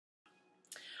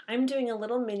I'm doing a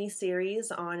little mini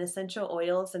series on essential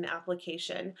oils and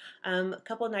application. A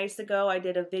couple nights ago, I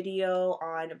did a video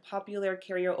on popular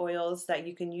carrier oils that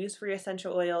you can use for your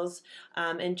essential oils,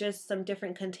 and just some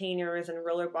different containers and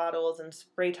roller bottles and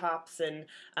spray tops and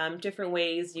different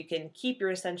ways you can keep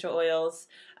your essential oils.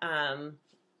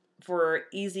 For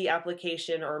easy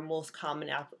application or most common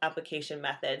application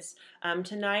methods.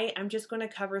 Tonight, I'm just going to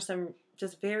cover some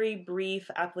just very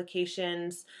brief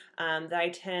applications that I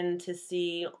tend to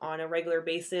see on a regular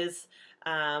basis,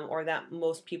 or that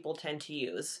most people tend to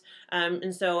use.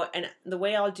 And the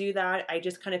way I'll do that, I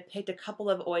just kind of picked a couple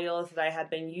of oils that I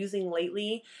have been using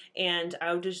lately, and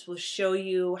I will show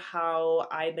you how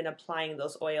I've been applying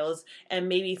those oils and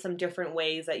maybe some different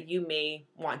ways that you may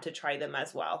want to try them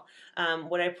as well.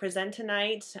 What I present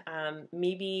tonight,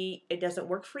 maybe it doesn't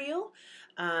work for you.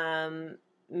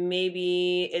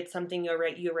 Maybe it's something you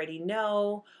already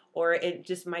know, or it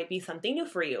just might be something new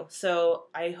for you. So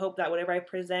I hope that whatever I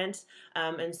present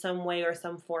in some way or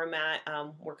some format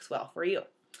works well for you.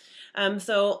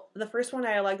 So the first one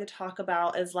I like to talk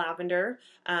about is lavender.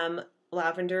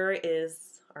 Lavender is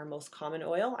our most common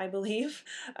oil, I believe.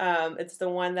 It's the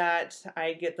one that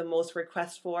I get the most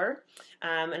requests for,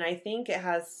 and I think it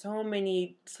has so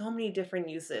many different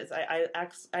uses.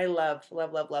 I love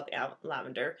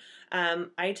lavender.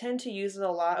 I tend to use it a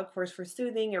lot, of course, for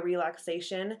soothing or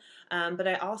relaxation, but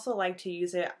I also like to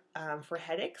use it for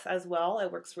headaches as well.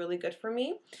 It works really good for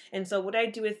me. And so what I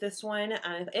do with this one,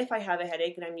 if I have a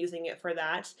headache and I'm using it for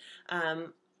that,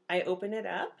 I open it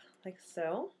up like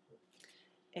so,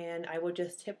 and I will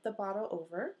just tip the bottle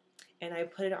over, and I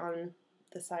put it on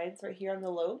the sides right here on the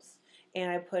lobes, and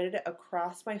I put it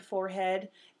across my forehead,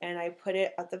 and I put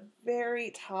it at the very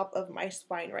top of my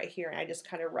spine right here, and I just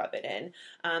kind of rub it in.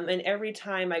 And every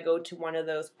time I go to one of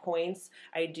those points,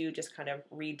 I do just kind of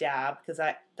re-dab, because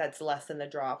that's less than the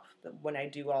drop when I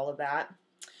do all of that.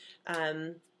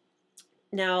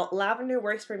 Now, lavender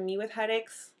works for me with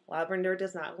headaches. Lavender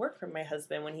does not work for my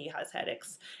husband when he has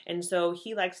headaches. And so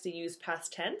he likes to use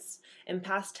past tense. And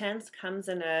past tense comes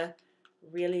in a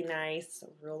really nice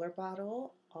roller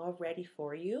bottle all ready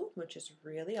for you, which is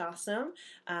really awesome.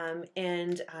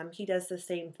 He does the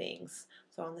same things.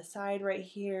 So on the side right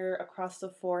here, across the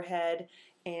forehead,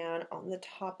 and on the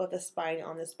top of the spine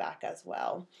on this back as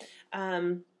well.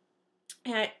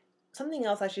 Something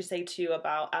else I should say too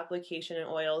about application and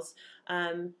oils.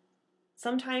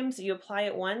 Sometimes you apply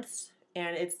it once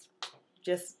and it's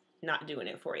just not doing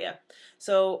it for you.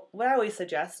 So what I always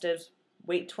suggest is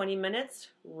wait 20 minutes,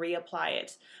 reapply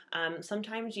it.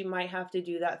 Sometimes you might have to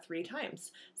do that 3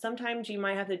 times. Sometimes you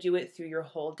might have to do it through your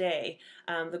whole day.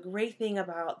 The great thing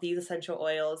about these essential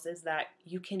oils is that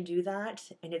you can do that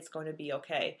and it's going to be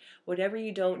okay. Whatever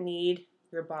you don't need,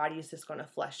 your body is just going to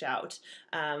flush out.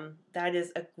 That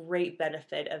is a great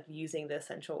benefit of using the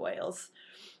essential oils.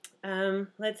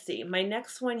 Let's see. My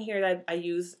next one here that I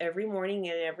use every morning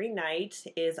and every night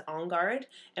is On Guard.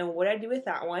 And what I do with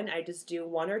that one, I just do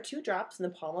 1 or 2 drops in the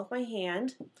palm of my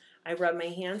hand. I rub my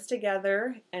hands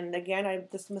together, and again, I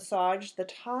just massage the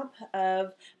top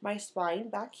of my spine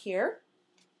back here.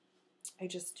 I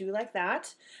just do like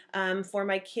that. For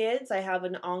my kids, I have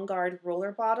an On Guard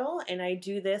roller bottle, and I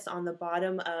do this on the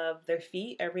bottom of their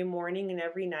feet every morning and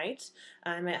every night.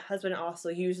 My husband also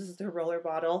uses the roller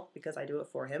bottle because I do it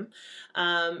for him.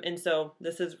 And so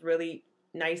this is really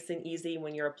nice and easy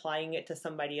when you're applying it to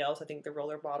somebody else. I think the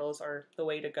roller bottles are the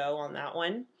way to go on that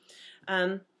one.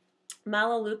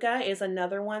 Melaleuca is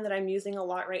another one that I'm using a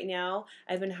lot right now.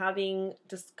 I've been having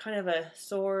just kind of a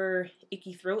sore,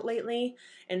 icky throat lately,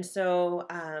 and so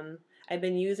I've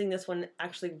been using this one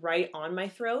actually right on my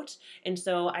throat, and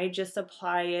so I just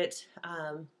apply it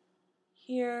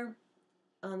here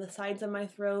on the sides of my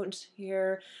throat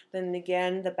here, then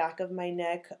again the back of my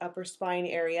neck, upper spine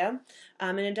area,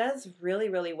 and it does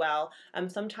really well.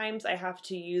 Sometimes I have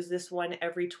to use this one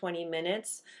every 20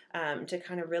 minutes to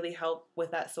kind of really help with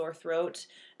that sore throat,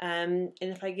 and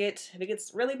if it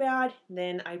gets really bad,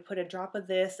 then I put a drop of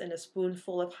this in a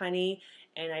spoonful of honey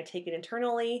and I take it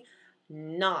internally.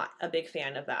 Not a big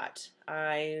fan of that,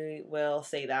 I will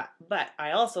say that, but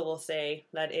I also will say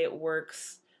that it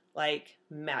works like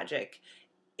magic.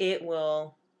 It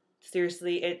will,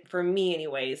 seriously, for me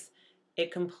anyways,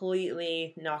 it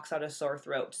completely knocks out a sore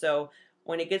throat. So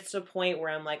when it gets to a point where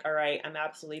I'm like, all right, I'm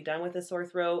absolutely done with the sore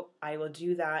throat, I will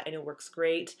do that and it works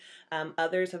great.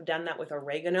 Others have done that with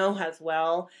oregano as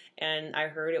well, and I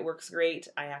heard it works great.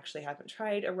 I actually haven't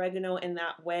tried oregano in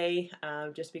that way,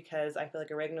 just because I feel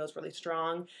like oregano is really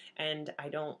strong and I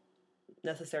don't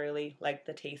necessarily like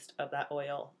the taste of that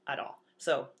oil at all.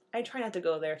 So I try not to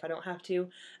go there if I don't have to.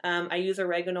 I use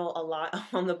oregano a lot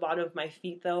on the bottom of my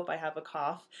feet though if I have a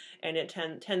cough, and it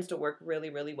tends to work really,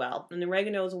 really well. And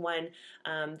oregano is one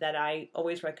that I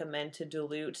always recommend to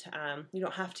dilute. You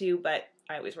don't have to, but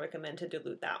I always recommend to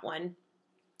dilute that one.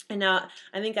 And now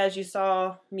I think as you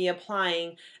saw me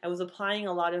applying, I was applying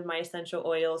a lot of my essential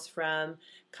oils from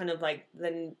kind of like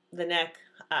the neck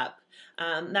up.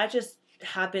 That just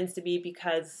happens to be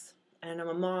because, and I'm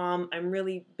a mom, I'm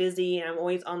really busy and I'm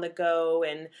always on the go,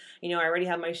 and I already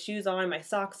have my shoes on, my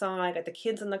socks on, I got the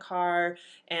kids in the car,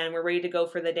 and we're ready to go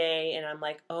for the day, and I'm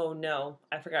like, oh no,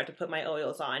 I forgot to put my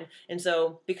oils on. And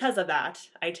so because of that,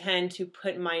 I tend to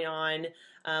put mine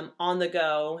on the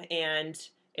go, and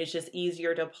it's just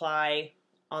easier to apply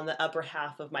on the upper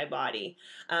half of my body.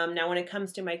 Now when it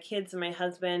comes to my kids and my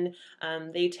husband,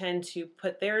 they tend to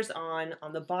put theirs on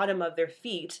the bottom of their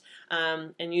feet,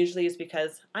 and usually it's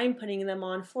because I'm putting them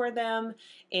on for them,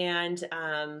 and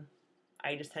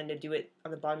I just tend to do it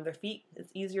on the bottom of their feet.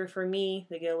 It's easier for me.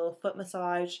 They get a little foot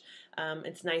massage.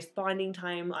 It's nice bonding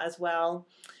time as well.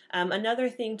 Another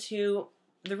thing too,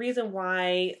 the reason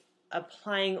why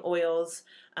applying oils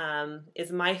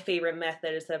is my favorite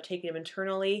method instead of taking them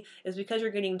internally is because you're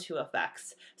getting two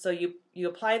effects. So you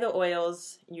apply the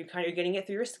oils, you're getting it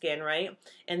through your skin, right?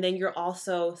 And then you're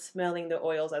also smelling the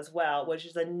oils as well, which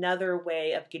is another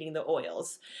way of getting the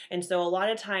oils. And so a lot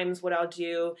of times what I'll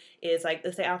do is, like,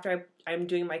 let's say after I'm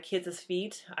doing my kids'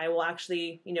 feet, I will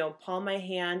actually, palm my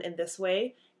hand in this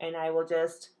way, and I will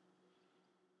just,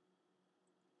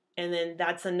 and then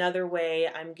that's another way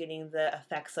I'm getting the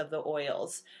effects of the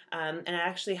oils. And I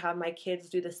actually have my kids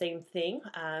do the same thing.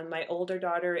 My older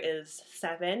daughter is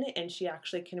 7, and she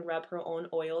actually can rub her own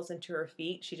oils into her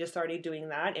feet. She just started doing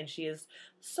that, and she is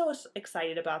so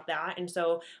excited about that. And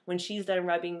so when she's done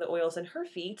rubbing the oils in her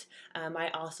feet, I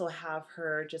also have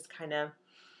her just kind of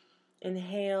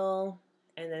inhale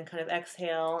and then kind of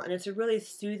exhale, and it's a really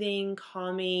soothing,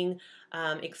 calming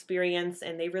experience,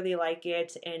 and they really like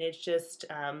it, and it's just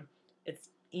it's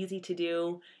easy to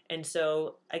do. And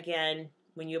so again,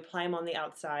 when you apply them on the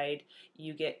outside,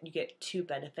 you get two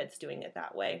benefits doing it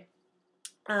that way.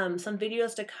 Some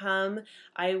videos to come,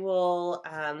 I will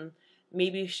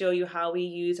maybe show you how we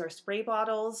use our spray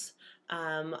bottles.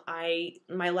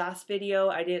 My last video,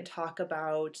 I didn't talk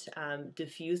about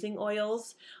diffusing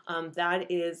oils. That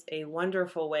is a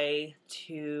wonderful way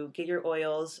to get your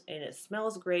oils, and it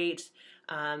smells great,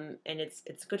 and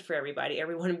it's good for everybody.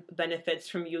 Everyone benefits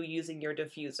from you using your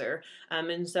diffuser.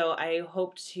 And so I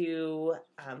hope to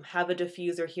have a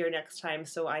diffuser here next time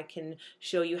so I can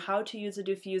show you how to use a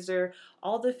diffuser.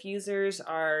 All diffusers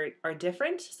are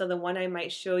different, so the one I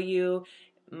might show you,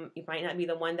 it might not be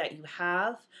the one that you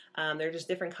have. They're just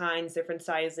different kinds, different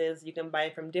sizes. You can buy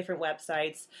from different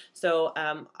websites. So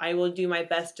I will do my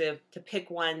best to pick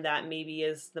one that maybe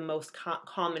is the most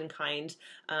common kind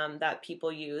that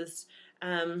people use.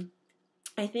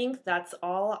 I think that's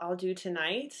all I'll do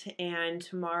tonight, and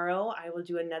tomorrow I will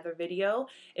do another video.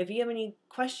 If you have any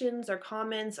questions or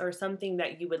comments or something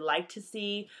that you would like to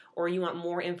see or you want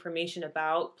more information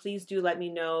about, please do let me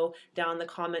know down in the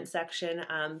comment section.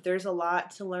 There's a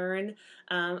lot to learn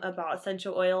about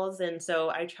essential oils, and so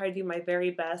I try to do my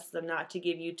very best not to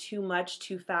give you too much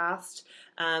too fast.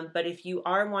 But if you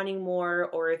are wanting more,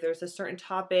 or if there's a certain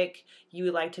topic you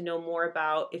would like to know more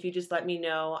about, if you just let me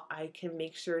know, I can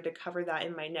make sure to cover that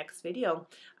in my next video.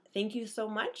 Thank you so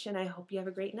much, and I hope you have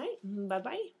a great night.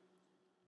 Bye-bye.